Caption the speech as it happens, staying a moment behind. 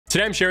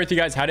Today I'm sharing with you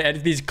guys how to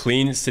edit these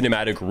clean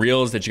cinematic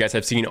reels that you guys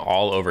have seen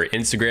all over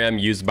Instagram,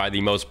 used by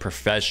the most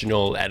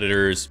professional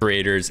editors,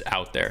 creators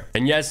out there.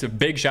 And yes, a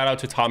big shout out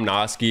to Tom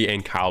Noski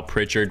and Kyle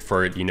Pritchard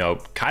for,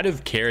 kind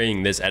of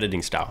carrying this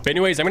editing style. But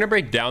anyways, I'm gonna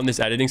break down this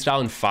editing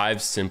style in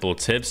 5 simple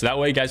tips. So that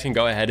way you guys can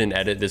go ahead and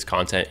edit this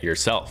content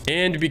yourself.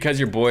 And because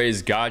your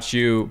boys got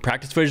you,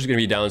 practice footage is gonna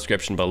be down in the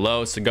description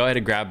below. So go ahead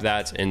and grab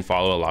that and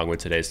follow along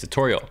with today's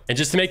tutorial. And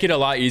just to make it a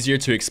lot easier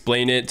to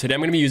explain it, today I'm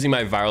gonna be using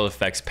my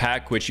ViralFX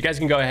pack, which you guys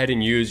can go ahead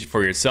and use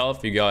for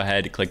yourself. You go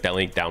ahead and click that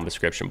link down in the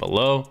description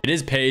below. It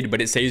is paid, but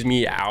it saves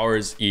me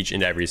hours each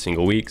and every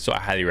single week, so I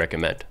highly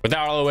recommend. With that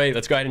out of the way,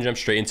 let's go ahead and jump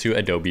straight into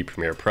Adobe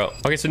Premiere Pro.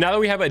 Okay, so now that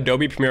we have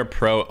Adobe Premiere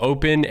Pro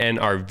open and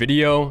our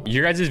video,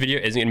 your guys' video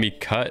isn't gonna be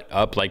cut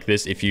up like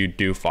this if you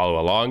do follow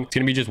along. It's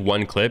gonna be just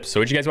one clip. So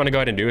what you guys wanna go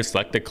ahead and do is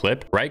select the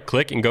clip, right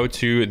click and go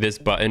to this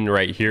button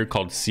right here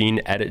called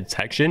Scene Edit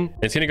Detection.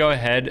 And it's gonna go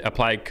ahead,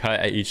 apply cut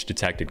at each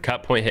detected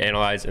cut point, hit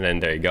analyze, and then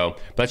there you go.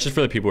 But that's just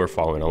for the people who are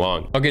following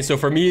along. Okay, so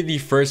for me, the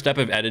first step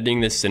of editing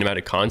this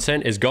cinematic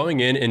content is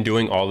going in and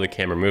doing all the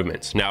camera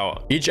movements.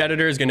 Now, each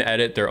editor is going to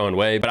edit their own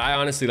way, but I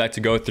honestly like to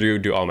go through,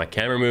 do all my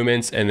camera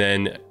movements, and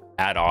then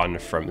add on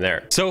from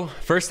there. So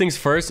first things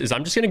first is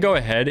I'm just going to go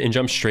ahead and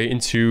jump straight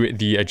into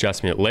the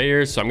adjustment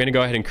layer. So I'm going to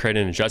go ahead and create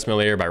an adjustment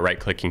layer by right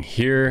clicking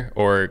here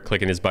or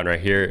clicking this button right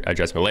here,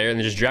 adjustment layer, and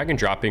then just drag and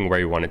dropping where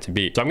you want it to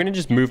be. So I'm going to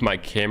just move my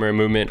camera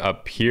movement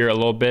up here a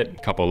little bit,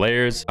 a couple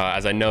layers,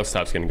 as I know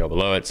stuff's going to go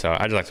below it. So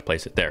I just like to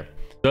place it there.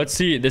 So let's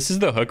see, this is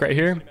the hook right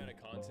here.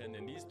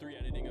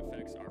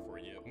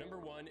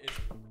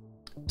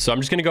 So I'm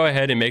just gonna go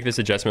ahead and make this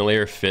adjustment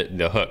layer fit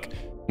the hook.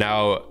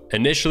 Now,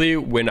 initially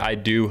when I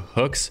do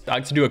hooks, I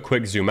like to do a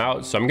quick zoom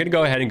out. So I'm gonna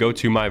go ahead and go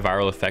to my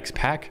ViralFX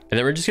pack. And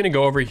then we're just gonna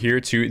go over here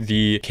to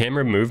the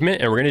camera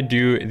movement and we're gonna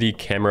do the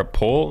camera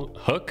pull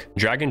hook,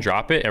 drag and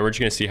drop it. And we're just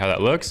gonna see how that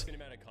looks.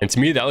 And to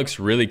me, that looks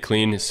really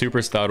clean,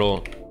 super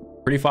subtle,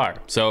 pretty fire.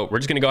 So we're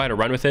just gonna go ahead and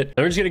run with it.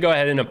 And we're just gonna go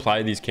ahead and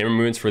apply these camera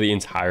movements for the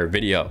entire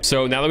video.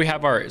 So now that we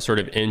have our sort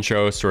of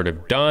intro sort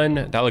of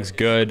done, that looks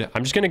good.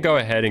 I'm just gonna go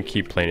ahead and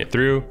keep playing it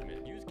through.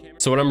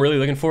 So what I'm really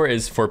looking for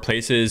is for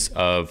places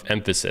of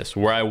emphasis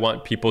where I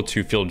want people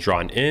to feel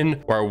drawn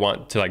in, or I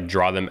want to like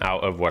draw them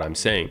out of what I'm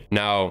saying.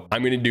 Now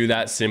I'm going to do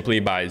that simply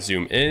by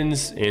zoom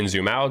ins and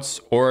zoom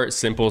outs, or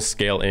simple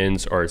scale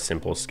ins or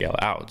simple scale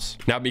outs.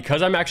 Now,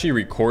 because I'm actually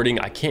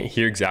recording, I can't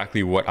hear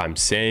exactly what I'm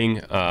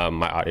saying.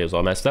 My audio is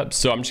all messed up.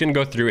 So I'm just going to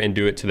go through and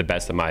do it to the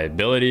best of my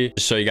ability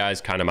to show you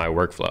guys kind of my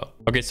workflow.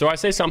 Okay, so I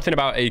say something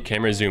about a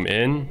camera zoom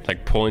in,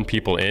 like pulling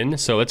people in.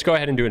 So let's go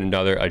ahead and do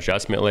another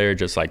adjustment layer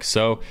just like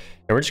so.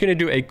 And we're just going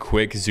to do a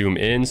quick zoom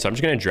in. So I'm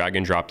just going to drag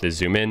and drop this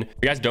zoom in. If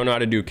you guys don't know how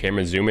to do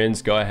camera zoom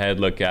ins, go ahead,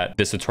 look at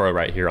this tutorial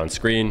right here on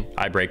screen.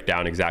 I break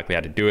down exactly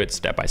how to do it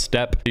step by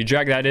step. You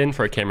drag that in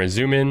for a camera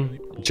zoom in,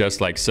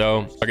 just like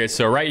so. Okay,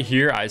 so right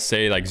here, I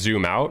say like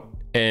zoom out.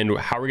 And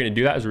how we're going to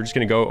do that is we're just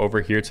going to go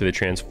over here to the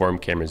transform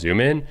camera zoom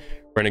in.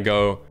 We're going to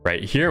go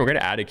right here. We're going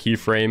to add a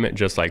keyframe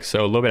just like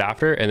so, a little bit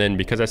after. And then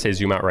because I say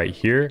zoom out right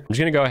here, I'm just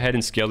going to go ahead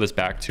and scale this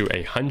back to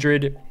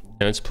 100. And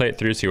let's play it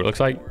through, see what it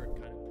looks like.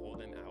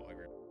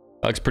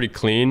 That looks pretty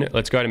clean.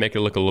 Let's go ahead and make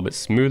it look a little bit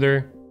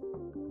smoother.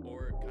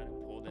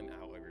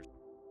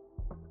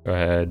 Go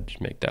ahead, just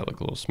make that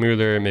look a little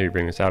smoother. Maybe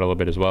bring this out a little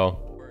bit as well.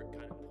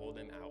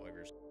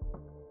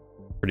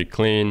 Pretty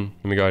clean.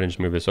 Let me go ahead and just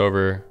move this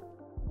over.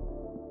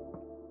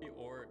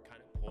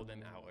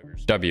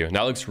 W.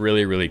 That looks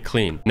really, really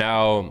clean.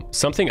 Now,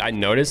 something I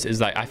noticed is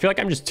that I feel like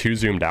I'm just too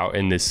zoomed out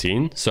in this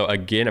scene. So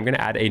again, I'm going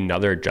to add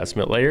another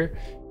adjustment layer.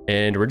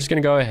 And we're just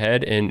going to go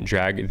ahead and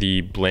drag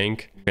the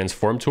blank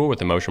transform tool with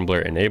the motion blur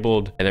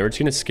enabled. And then we're just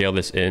going to scale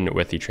this in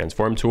with the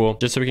transform tool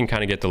just so we can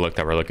kind of get the look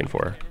that we're looking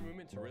for.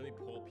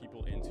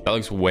 That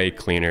looks way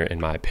cleaner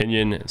in my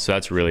opinion. So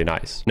that's really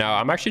nice. Now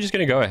I'm actually just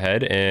going to go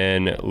ahead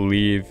and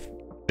leave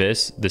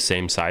this the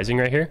same sizing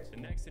right here. The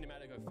next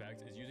cinematic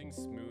effect is using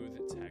smooth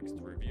text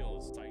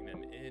reveals, sliding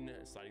them in,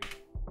 sliding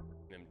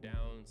them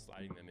down,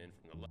 sliding them in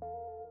from the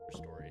left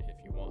story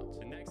if you want.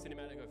 The next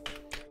cinematic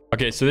effect.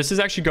 Okay, so this is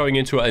actually going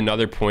into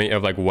another point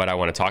of like what I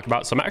want to talk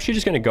about. So I'm actually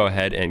just going to go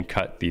ahead and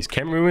cut these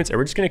camera movements and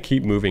we're just going to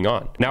keep moving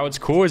on. Now what's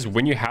cool is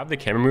when you have the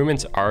camera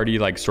movements already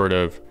like sort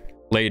of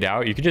laid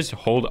out, you can just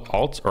hold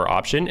Alt or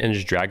Option and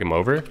just drag them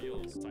over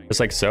just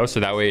like so. So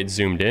that way it's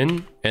zoomed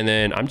in. And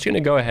then I'm just going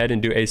to go ahead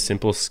and do a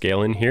simple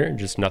scale in here,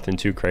 just nothing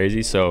too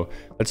crazy. So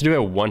let's do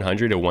a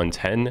 100 to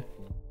 110.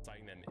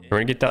 We're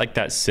going to get that like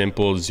that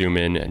simple zoom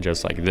in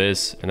just like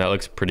this. And that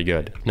looks pretty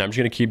good. Now I'm just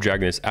going to keep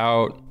dragging this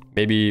out.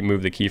 Maybe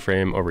move the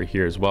keyframe over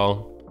here as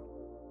well.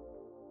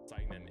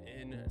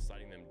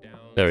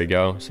 There we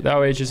go. So that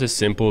way it's just a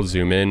simple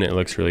zoom in. It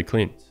looks really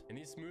clean. And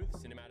these smooth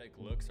cinematic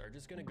looks are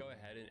just going to go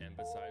ahead and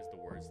emphasize the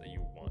words that you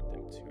want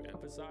them to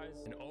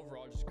emphasize. And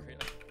overall just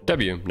create a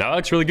W. Now that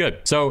looks really good.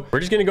 So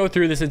we're just going to go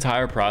through this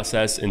entire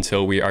process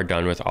until we are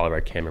done with all of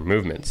our camera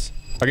movements.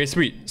 Okay,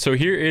 sweet. So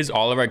here is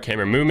all of our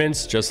camera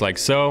movements, just like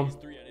so. These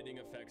 3 editing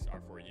effects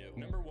are for you.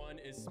 Number 1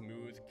 is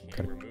smooth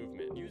camera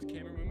movement. Use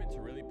camera movement to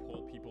really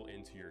pull people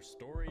into your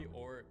story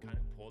or kind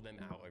of pull them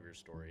out of your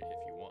story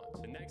if you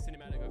want. The next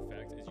cinematic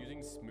effect is using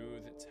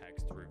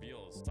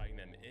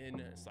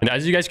And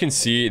as you guys can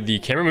see, the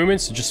camera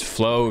movements just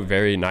flow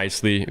very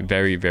nicely,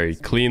 very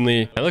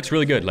cleanly. It looks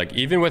really good. Like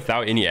even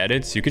without any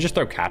edits, you could just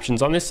throw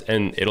captions on this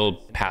and it'll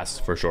pass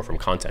for sure from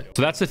content.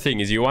 So that's the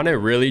thing, is you want to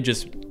really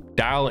just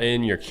dial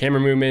in your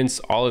camera movements,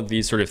 all of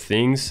these sort of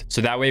things.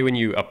 So that way, when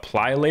you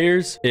apply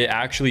layers, it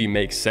actually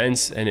makes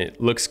sense and it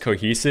looks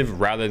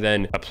cohesive rather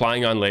than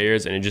applying on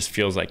layers and it just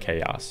feels like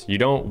chaos. You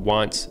don't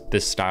want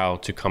this style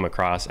to come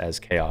across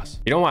as chaos.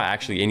 You don't want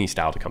actually any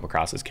style to come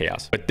across as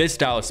chaos, but this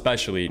style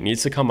especially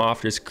needs to come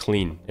off just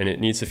clean and it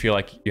needs to feel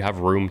like you have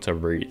room to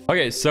breathe.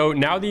 Okay, so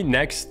now the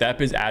next step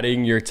is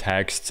adding your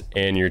text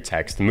and your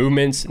text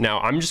movements.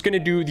 Now I'm just going to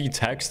do the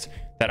text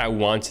that I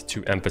want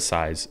to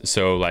emphasize.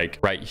 So like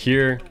right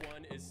here,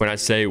 when I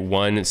say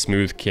one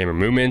smooth camera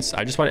movements,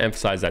 I just want to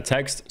emphasize that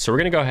text. So we're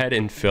going to go ahead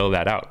and fill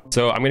that out.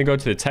 So I'm going to go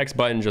to the text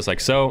button just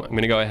like so. I'm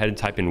going to go ahead and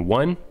type in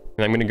 1, and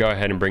I'm going to go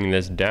ahead and bring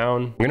this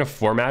down. I'm going to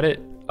format it.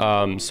 So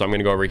I'm going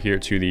to go over here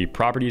to the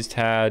properties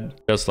tab,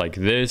 just like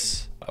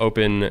this.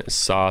 Open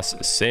Sauce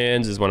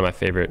Sans is one of my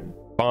favorite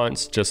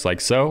fonts, just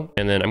like so.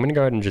 And then I'm going to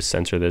go ahead and just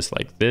center this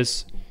like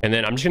this. And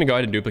then I'm just going to go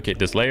ahead and duplicate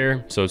this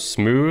layer. So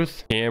smooth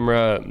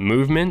camera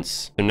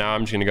movements. So now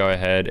I'm just going to go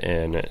ahead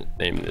and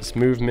name this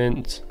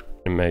movement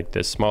and make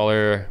this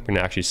smaller. I'm going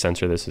to actually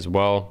center this as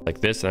well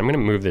like this. And I'm going to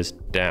move this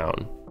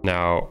down.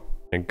 Now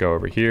I'm going to go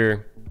over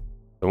here,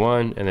 the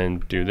one, and then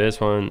do this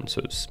one.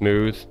 So it's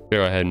smooth.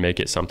 Go ahead and make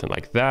it something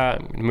like that.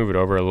 I'm going to move it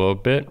over a little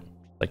bit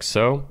like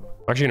so.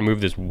 I'm actually going to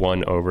move this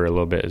one over a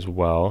little bit as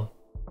well.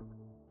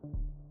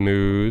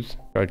 Smooth.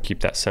 Go ahead and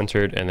keep that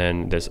centered. And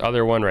then this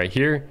other one right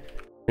here,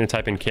 I'm going to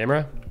type in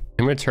camera.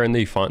 I'm going to turn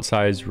the font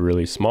size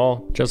really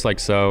small, just like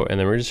so. And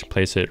then we're just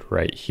place it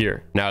right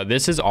here. Now,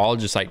 this is all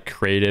just like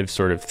creative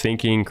sort of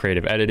thinking,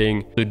 creative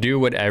editing. So do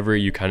whatever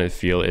you kind of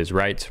feel is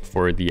right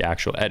for the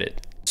actual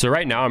edit. So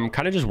right now I'm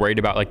kind of just worried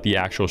about like the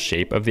actual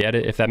shape of the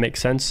edit, if that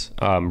makes sense,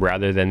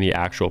 rather than the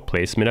actual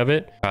placement of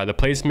it. The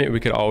placement we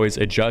could always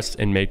adjust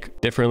and make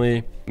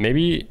differently.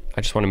 Maybe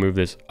I just want to move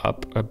this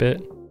up a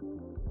bit.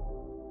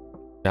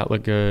 That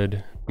look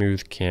good.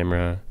 Smooth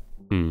camera.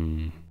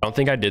 I don't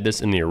think I did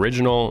this in the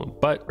original,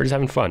 but we're just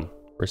having fun.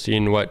 We're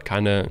seeing what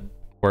kind of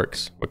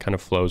works, what kind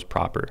of flows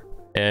proper.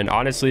 And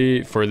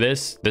honestly, for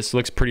this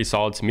looks pretty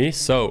solid to me.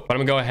 So what I'm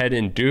gonna go ahead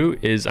and do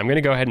is I'm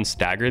gonna go ahead and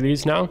stagger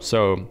these now.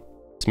 So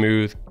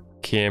smooth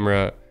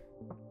camera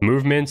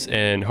movements,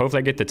 and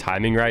hopefully I get the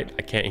timing right.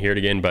 I can't hear it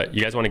again, but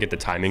you guys want to get the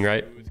timing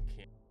right.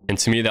 And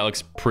to me, that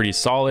looks pretty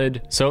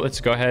solid. So let's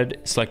go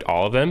ahead, select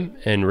all of them,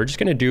 and we're just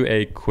gonna do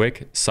a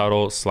quick,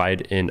 subtle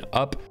slide in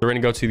up. We're gonna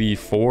go to the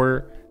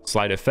 4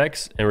 slide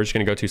effects, and we're just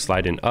going to go to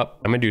slide in up.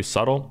 I'm going to do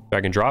subtle,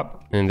 drag and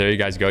drop, and there you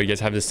guys go. You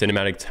guys have the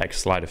cinematic text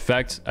slide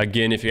effect.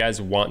 Again, if you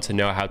guys want to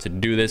know how to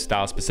do this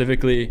style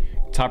specifically,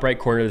 top right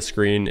corner of the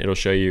screen, it'll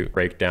show you a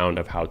breakdown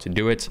of how to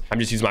do it. I'm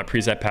just using my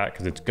preset pack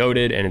because it's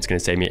goated and it's going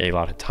to save me a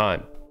lot of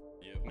time.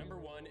 Number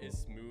 1 is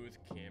smooth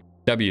camera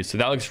W. So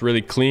that looks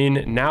really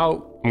clean.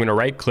 Now I'm going to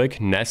right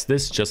click, nest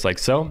this just like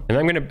so, and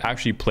I'm going to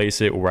actually place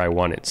it where I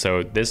want it.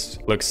 So this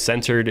looks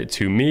centered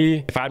to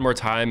me. If I had more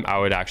time, I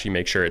would actually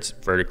make sure it's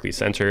vertically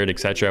centered,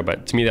 etc.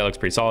 But to me, that looks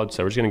pretty solid.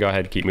 So we're just going to go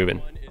ahead and keep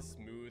moving.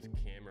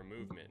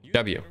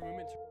 W.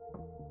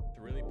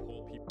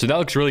 So that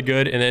looks really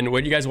good. And then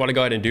what you guys want to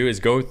go ahead and do is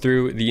go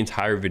through the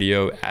entire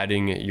video,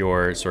 adding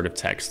your sort of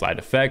text slide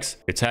effects,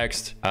 your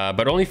text,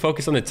 but only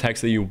focus on the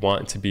text that you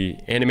want to be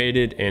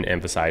animated and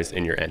emphasized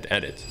in your end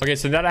edit. Okay,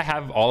 so now that I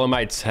have all of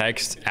my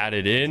text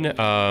added in,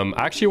 I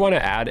actually want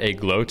to add a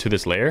glow to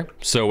this layer.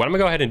 So what I'm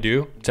gonna go ahead and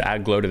do to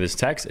add glow to this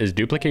text is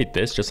duplicate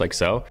this just like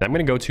so. And I'm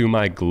gonna go to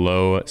my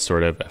glow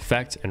sort of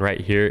effect, and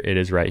right here, it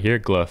is right here,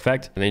 glow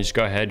effect. And then just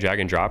go ahead, drag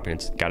and drop, and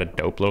it's got a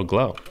dope little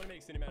glow.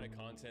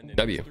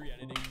 W.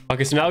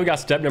 Okay, so now we got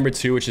step number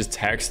 2, which is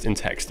text and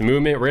text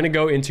movement. We're gonna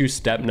go into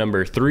step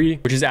number 3,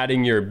 which is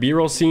adding your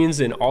B-roll scenes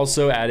and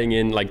also adding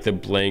in like the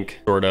blank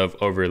sort of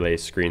overlay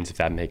screens, if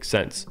that makes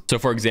sense. So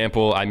for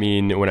example, I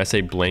mean, when I say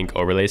blank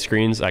overlay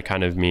screens, I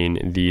kind of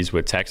mean these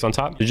with text on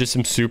top. There's just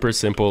some super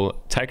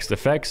simple text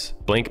effects,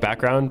 blank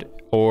background,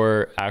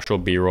 or actual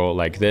B-roll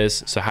like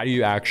this. So how do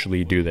you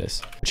actually do this?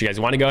 What you guys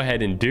want to go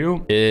ahead and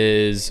do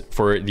is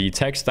for the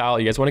text style,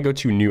 you guys want to go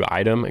to new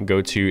item and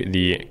go to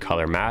the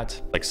color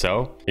matte like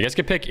so. You guys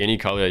can pick any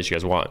color that you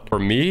guys want. For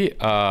me,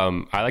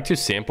 I like to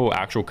sample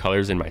actual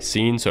colors in my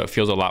scene so it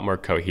feels a lot more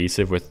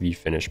cohesive with the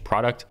finished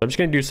product. So I'm just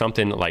gonna do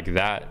something like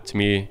that. To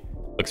me,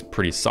 looks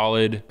pretty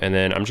solid. And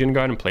then I'm just gonna go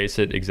ahead and place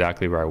it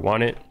exactly where I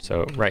want it.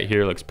 So right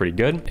here looks pretty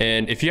good.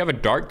 And if you have a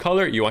dark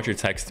color, you want your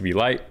text to be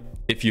light.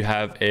 If you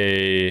have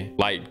a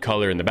light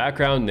color in the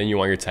background, then you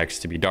want your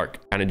text to be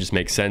dark. Kind of just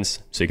makes sense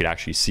so you could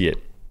actually see it.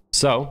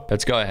 So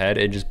let's go ahead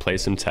and just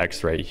place some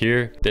text right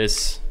here.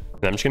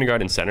 And I'm just gonna go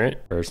ahead and center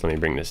it. First, let me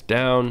bring this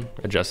down,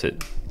 adjust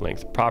it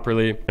length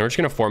properly. And we're just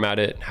gonna format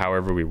it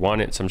however we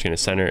want it. So I'm just gonna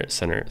center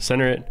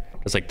it,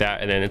 just like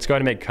that. And then let's go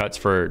ahead and make cuts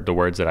for the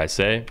words that I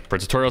say. For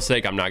tutorial's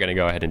sake, I'm not gonna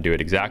go ahead and do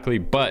it exactly,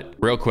 but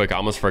real quick, I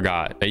almost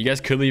forgot. You guys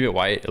could leave it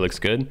white, it looks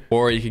good.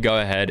 Or you could go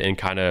ahead and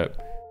kind of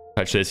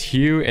touch this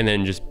hue and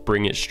then just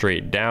bring it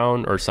straight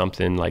down or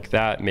something like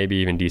that. Maybe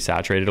even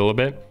desaturate it a little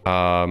bit.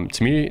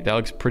 To me, that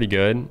looks pretty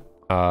good.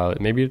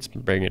 Maybe it's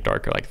bring it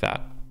darker like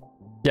that.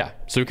 Yeah,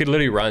 so we could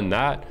literally run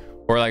that.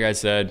 Or like I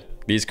said,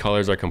 these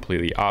colors are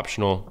completely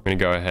optional. I'm gonna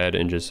go ahead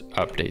and just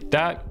update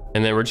that.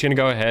 And then we're just gonna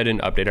go ahead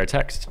and update our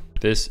text.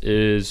 This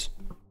is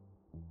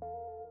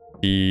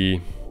the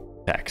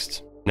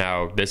text.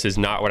 Now, this is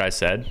not what I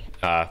said.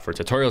 For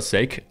tutorial's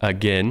sake,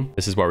 again,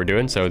 this is what we're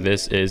doing. So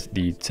this is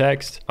the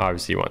text.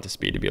 Obviously, you want the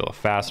speed to be a little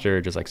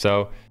faster, just like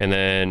so. And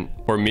then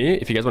for me,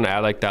 if you guys want to add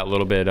like that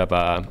little bit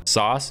of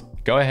sauce,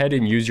 go ahead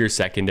and use your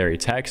secondary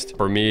text.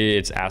 For me,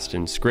 it's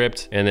Aston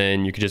script. And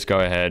then you could just go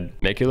ahead,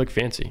 make it look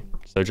fancy.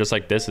 So just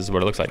like this is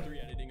what it looks like.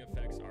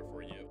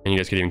 And you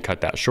guys could even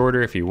cut that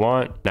shorter if you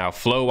want. Now,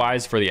 flow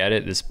wise for the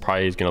edit, this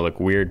probably is going to look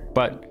weird,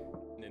 but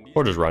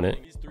we'll just run it.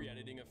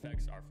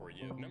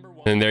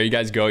 And there you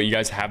guys go. You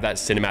guys have that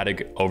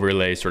cinematic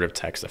overlay sort of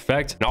text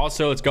effect. And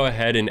also, let's go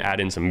ahead and add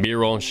in some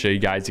B-roll and show you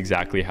guys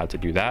exactly how to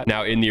do that.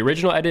 Now, in the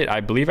original edit, I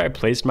believe I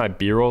placed my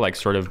B-roll like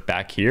sort of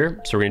back here.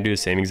 So we're gonna do the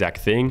same exact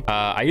thing.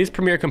 I use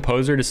Premiere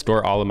Composer to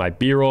store all of my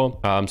B-roll.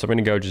 So I'm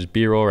gonna go just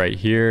B-roll right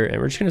here, and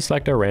we're just gonna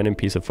select a random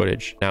piece of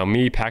footage. Now,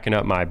 me packing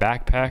up my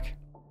backpack,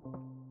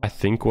 I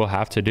think we'll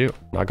have to do,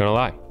 not gonna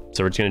lie.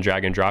 So we're just gonna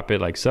drag and drop it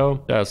like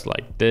so, just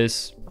like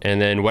this. And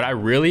then what I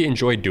really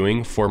enjoy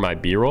doing for my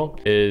B-roll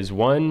is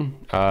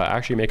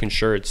actually making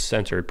sure it's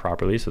centered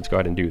properly. So let's go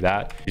ahead and do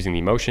that using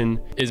the motion,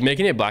 is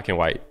making it black and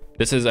white.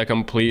 This is a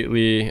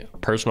completely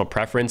personal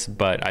preference,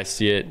 but I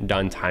see it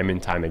done time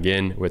and time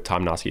again with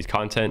Tom Noski's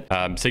content,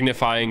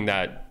 signifying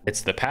that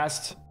it's the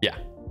past. Yeah,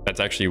 that's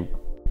actually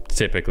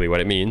typically what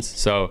it means.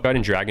 So go ahead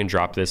and drag and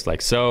drop this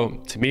like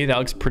so. To me, that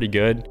looks pretty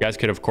good. You guys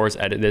could, of course,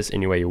 edit this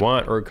any way you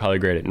want or color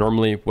grade it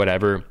normally,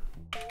 whatever.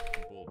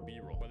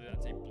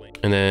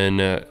 And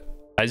then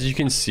as you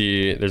can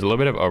see, there's a little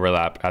bit of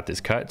overlap at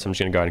this cut. So I'm just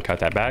gonna go ahead and cut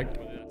that back.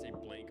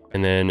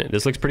 And then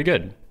this looks pretty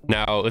good.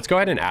 Now let's go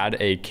ahead and add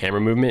a camera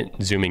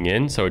movement zooming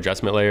in. So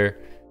adjustment layer,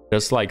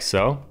 just like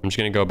so. I'm just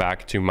gonna go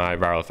back to my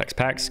ViralFX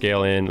pack,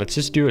 scale in. Let's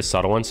just do a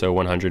subtle one. So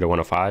 100 to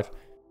 105.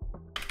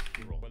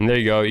 And there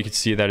you go. You can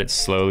see that it's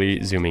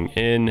slowly zooming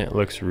in. It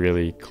looks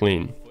really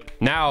clean.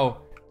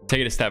 Now, take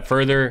it a step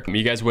further,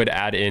 you guys would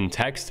add in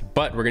text,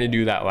 but we're gonna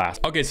do that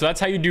last. Okay, so that's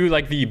how you do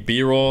like the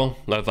B-roll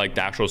of like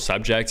the actual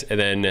subject, and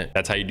then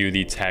that's how you do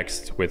the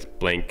text with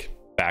blank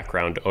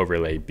background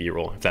overlay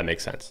B-roll, if that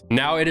makes sense.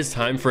 Now it is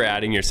time for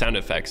adding your sound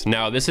effects.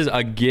 Now this is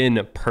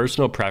again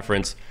personal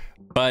preference,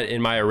 but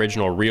in my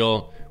original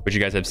reel, which you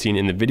guys have seen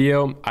in the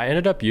video, I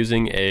ended up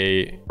using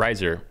a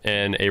riser,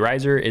 and a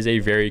riser is a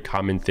very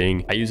common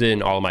thing. I use it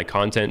in all of my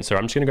content. So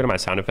I'm just gonna go to my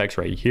sound effects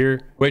right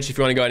here, which if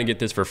you wanna go ahead and get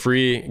this for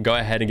free, go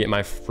ahead and get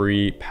my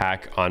free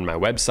pack on my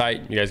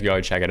website. You guys go ahead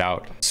and check it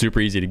out.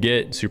 Super easy to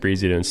get, super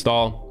easy to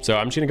install. So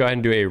I'm just gonna go ahead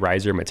and do a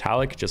riser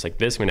metallic, just like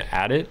this. I'm gonna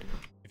add it.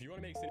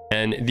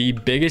 And the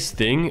biggest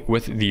thing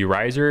with the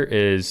riser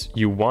is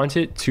you want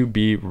it to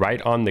be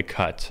right on the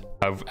cut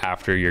of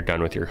after you're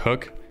done with your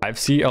hook. I've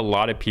seen a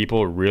lot of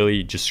people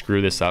really just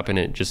screw this up, and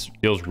it just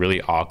feels really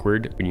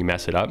awkward when you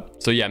mess it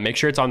up. So yeah, make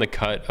sure it's on the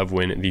cut of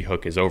when the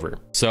hook is over.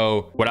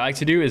 So what I like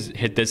to do is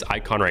hit this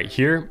icon right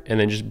here and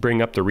then just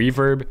bring up the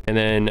reverb. And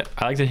then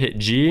I like to hit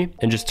G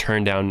and just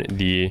turn down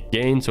the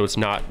gain so it's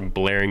not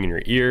blaring in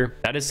your ear.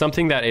 That is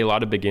something that a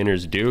lot of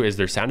beginners do, is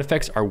their sound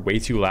effects are way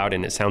too loud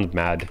and it sounds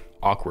mad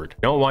awkward.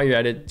 You don't want your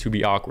edit to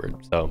be awkward.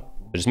 So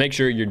just make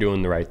sure you're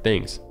doing the right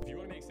things. If you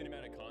want to make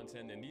cinematic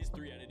content, then these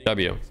 3 editing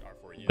W.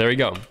 There we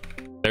go.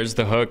 There's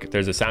the hook,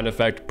 there's a sound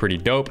effect, pretty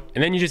dope.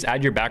 And then you just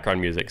add your background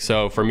music.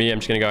 So for me, I'm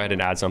just gonna go ahead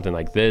and add something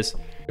like this.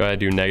 Go ahead and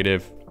do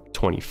negative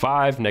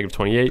 25, negative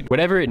 28,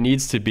 whatever it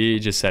needs to be,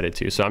 just set it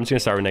to. So I'm just gonna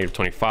start with negative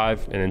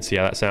 25 and then see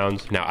how that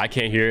sounds. Now I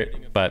can't hear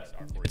it, but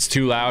if it's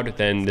too loud,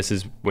 then this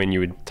is when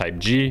you would type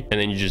G and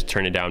then you just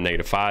turn it down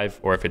negative 5.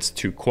 Or if it's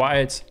too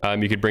quiet,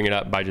 you could bring it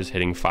up by just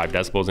hitting 5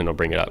 decibels and it'll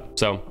bring it up.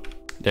 So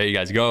there you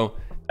guys go.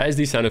 That is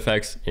the sound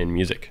effects in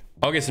music.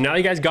 Okay, so now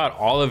you guys got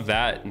all of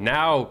that.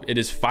 Now it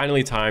is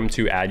finally time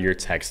to add your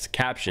text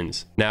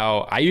captions. Now,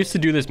 I used to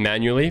do this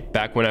manually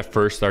back when I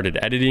first started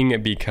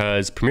editing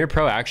because Premiere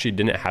Pro actually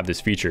didn't have this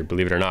feature,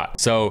 believe it or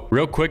not. So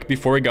real quick,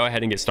 before we go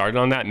ahead and get started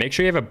on that, make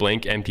sure you have a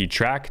blank empty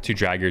track to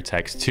drag your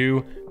text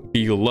to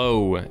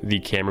below the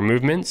camera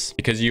movements,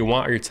 because you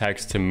want your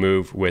text to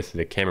move with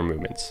the camera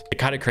movements. It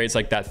kind of creates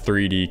like that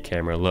 3D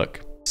camera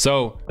look.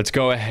 So let's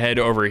go ahead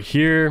over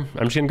here.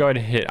 I'm just gonna go ahead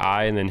and hit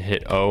I and then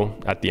hit O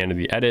at the end of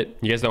the edit.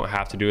 You guys don't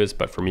have to do this,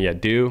 but for me, I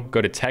do. Go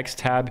to text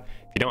tab.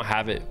 If you don't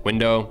have it,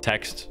 window,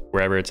 text,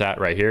 wherever it's at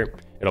right here,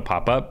 it'll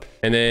pop up.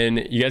 And then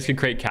you guys can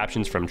create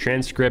captions from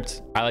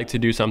transcript. I like to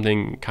do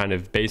something kind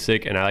of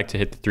basic, and I like to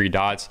hit the 3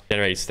 dots,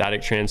 generate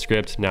static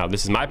transcript. Now,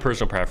 this is my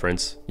personal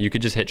preference. You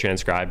could just hit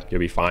transcribe,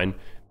 you'll be fine.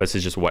 This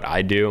is just what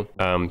I do.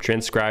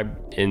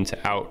 Transcribe into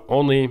out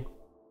only.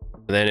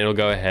 Then it'll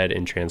go ahead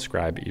and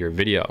transcribe your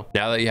video.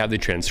 Now that you have the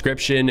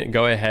transcription,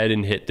 go ahead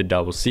and hit the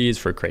double C's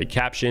for create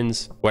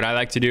captions. What I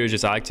like to do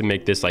is I like to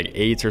make this like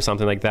 8 or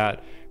something like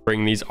that.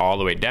 bring these all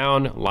the way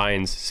down,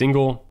 lines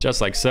single,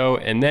 just like so.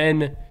 And then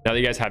now that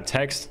you guys have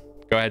text,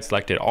 go ahead,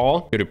 select it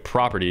all, go to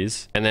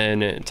properties, and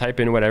then type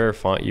in whatever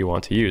font you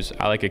want to use.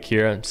 I like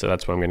Akira, so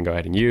that's what I'm gonna go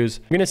ahead and use.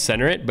 I'm gonna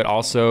center it, but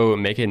also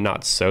make it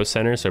not so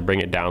center. So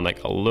bring it down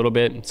like a little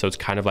bit. So it's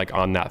kind of like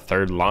on that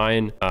third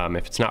line.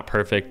 If it's not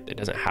perfect, it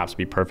doesn't have to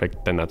be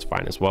perfect, then that's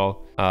fine as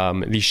well.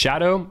 The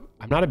shadow,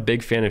 I'm not a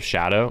big fan of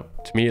shadow.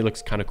 To me, it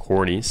looks kind of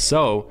corny.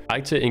 So I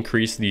like to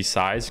increase the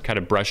size, kind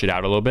of brush it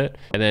out a little bit.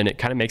 And then it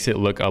kind of makes it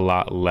look a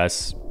lot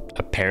less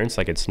appearance,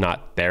 like it's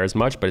not there as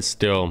much, but it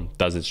still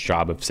does its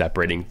job of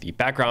separating the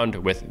background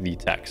with the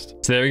text.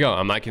 So there we go.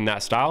 I'm liking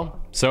that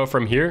style. So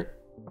from here,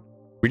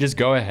 we just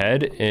go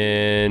ahead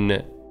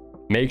and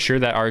make sure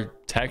that our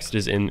text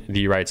is in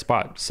the right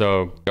spot.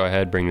 So go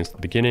ahead, bring this to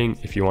the beginning.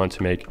 If you want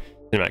to make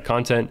cinematic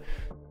content,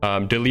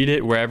 delete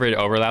it wherever it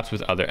overlaps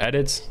with other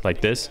edits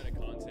like this.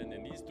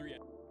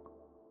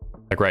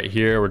 Like right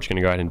here, we're just gonna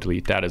go ahead and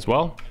delete that as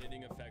well.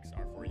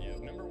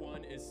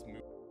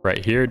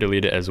 Right here,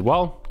 delete it as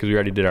well, because we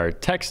already did our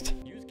text.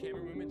 Use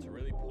camera movement to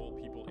really pull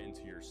people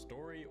into your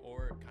story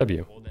or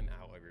pull them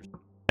out of your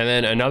story. And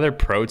then another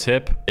pro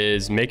tip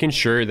is making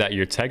sure that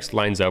your text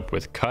lines up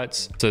with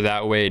cuts, so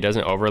that way it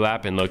doesn't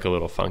overlap and look a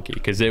little funky,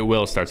 because it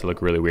will start to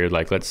look really weird.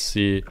 Like let's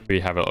see,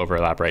 we have an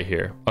overlap right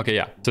here. Okay,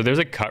 yeah, so there's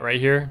a cut right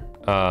here.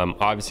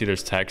 Obviously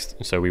there's text,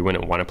 so we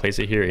wouldn't want to place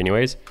it here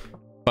anyways.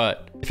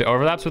 But if it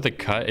overlaps with a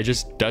cut, it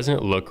just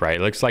doesn't look right.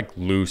 It looks like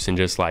loose and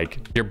just like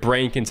your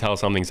brain can tell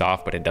something's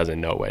off, but it doesn't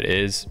know what it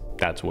is.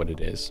 That's what it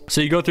is.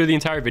 So you go through the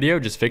entire video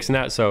just fixing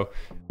that. So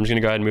I'm just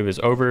gonna go ahead and move this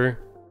over.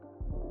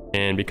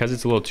 And because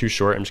it's a little too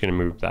short, I'm just gonna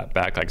move that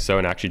back like so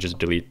and actually just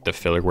delete the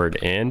filler word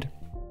and.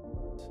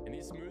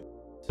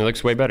 It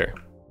looks way better.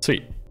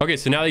 Sweet. Okay,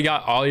 so now that you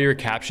got all your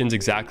captions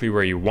exactly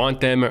where you want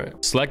them,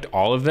 select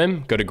all of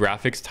them, go to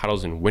graphics,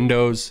 titles, and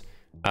windows.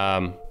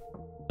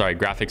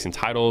 Graphics and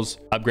titles,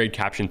 upgrade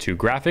caption to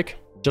graphic,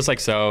 just like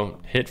so.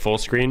 Hit full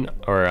screen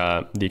or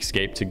the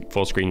escape to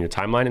full screen your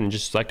timeline, and then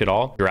just select it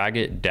all, drag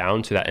it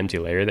down to that empty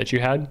layer that you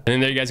had. And then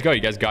there you guys go.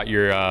 You guys got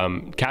your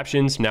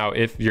captions. Now,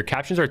 if your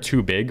captions are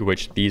too big,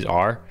 which these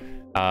are,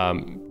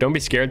 don't be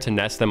scared to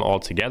nest them all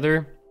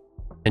together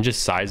and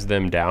just size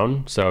them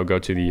down. So go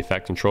to the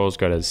effect controls,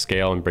 go to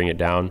scale and bring it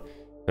down,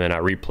 and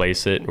then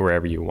replace it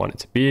wherever you want it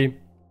to be. To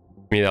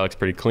me, that looks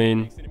pretty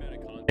clean.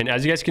 And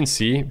as you guys can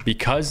see,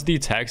 because the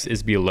text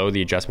is below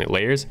the adjustment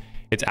layers,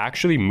 it's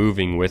actually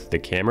moving with the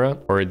camera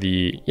or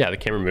the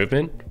camera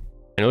movement,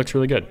 and it looks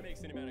really good.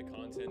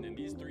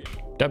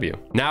 W.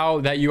 Now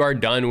that you are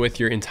done with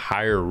your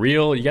entire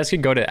reel, you guys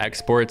can go to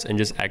exports and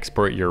just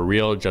export your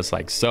reel just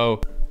like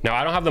so. Now,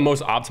 I don't have the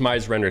most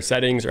optimized render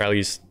settings, or at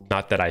least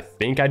not that I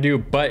think I do,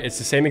 but it's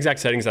the same exact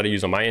settings that I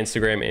use on my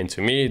Instagram, and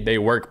to me, they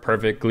work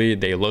perfectly.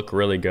 They look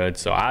really good,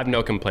 so I have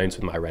no complaints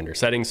with my render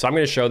settings. So I'm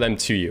gonna show them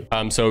to you.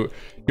 So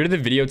go to the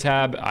video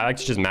tab. I like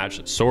to just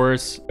match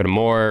source, go to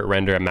more,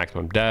 render at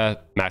maximum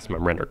depth,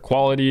 maximum render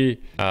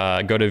quality,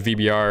 go to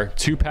VBR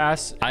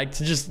 2-pass. I like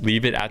to just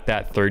leave it at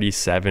that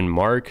 37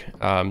 mark.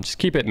 Just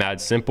keep it mad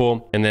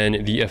simple. And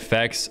then the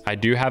effects, I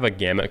do have a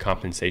gamma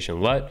compensation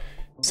LUT,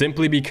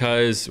 simply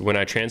because when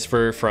I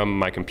transfer from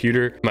my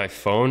computer to my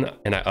phone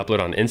and I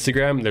upload on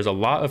Instagram, there's a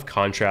lot of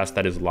contrast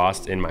that is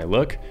lost in my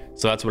look.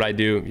 So that's what I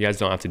do. You guys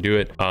don't have to do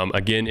it.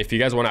 Again, if you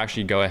guys want to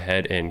actually go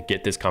ahead and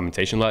get this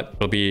compensation LUT,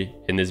 it'll be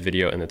in this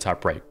video in the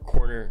top right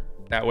corner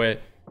that way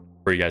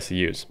for you guys to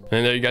use. And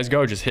then there you guys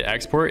go. Just hit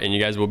export and you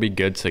guys will be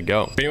good to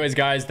go. But anyways,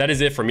 guys, that is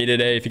it for me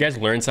today. If you guys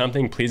learned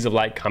something, please leave a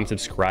like, comment,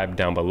 subscribe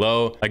down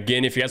below.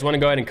 Again, if you guys want to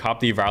go ahead and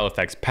copy the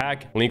ViralFX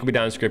pack, link will be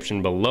down in the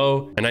description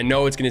below. And I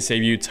know it's going to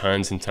save you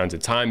tons and tons of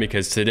time,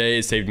 because today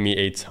it saved me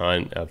a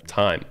ton of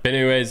time. But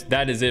anyways,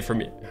 that is it for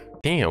me.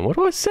 Damn, what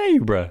do I say,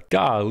 bro?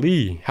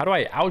 Golly, how do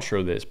I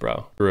outro this,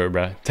 bro?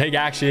 Bro, take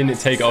action,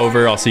 take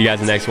over. I'll see you guys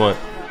in the next one.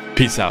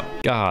 Peace out.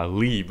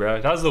 Golly,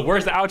 bro. That was the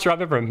worst outro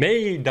I've ever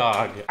made,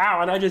 dog.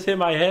 Ow, and I just hit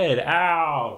my head. Ow.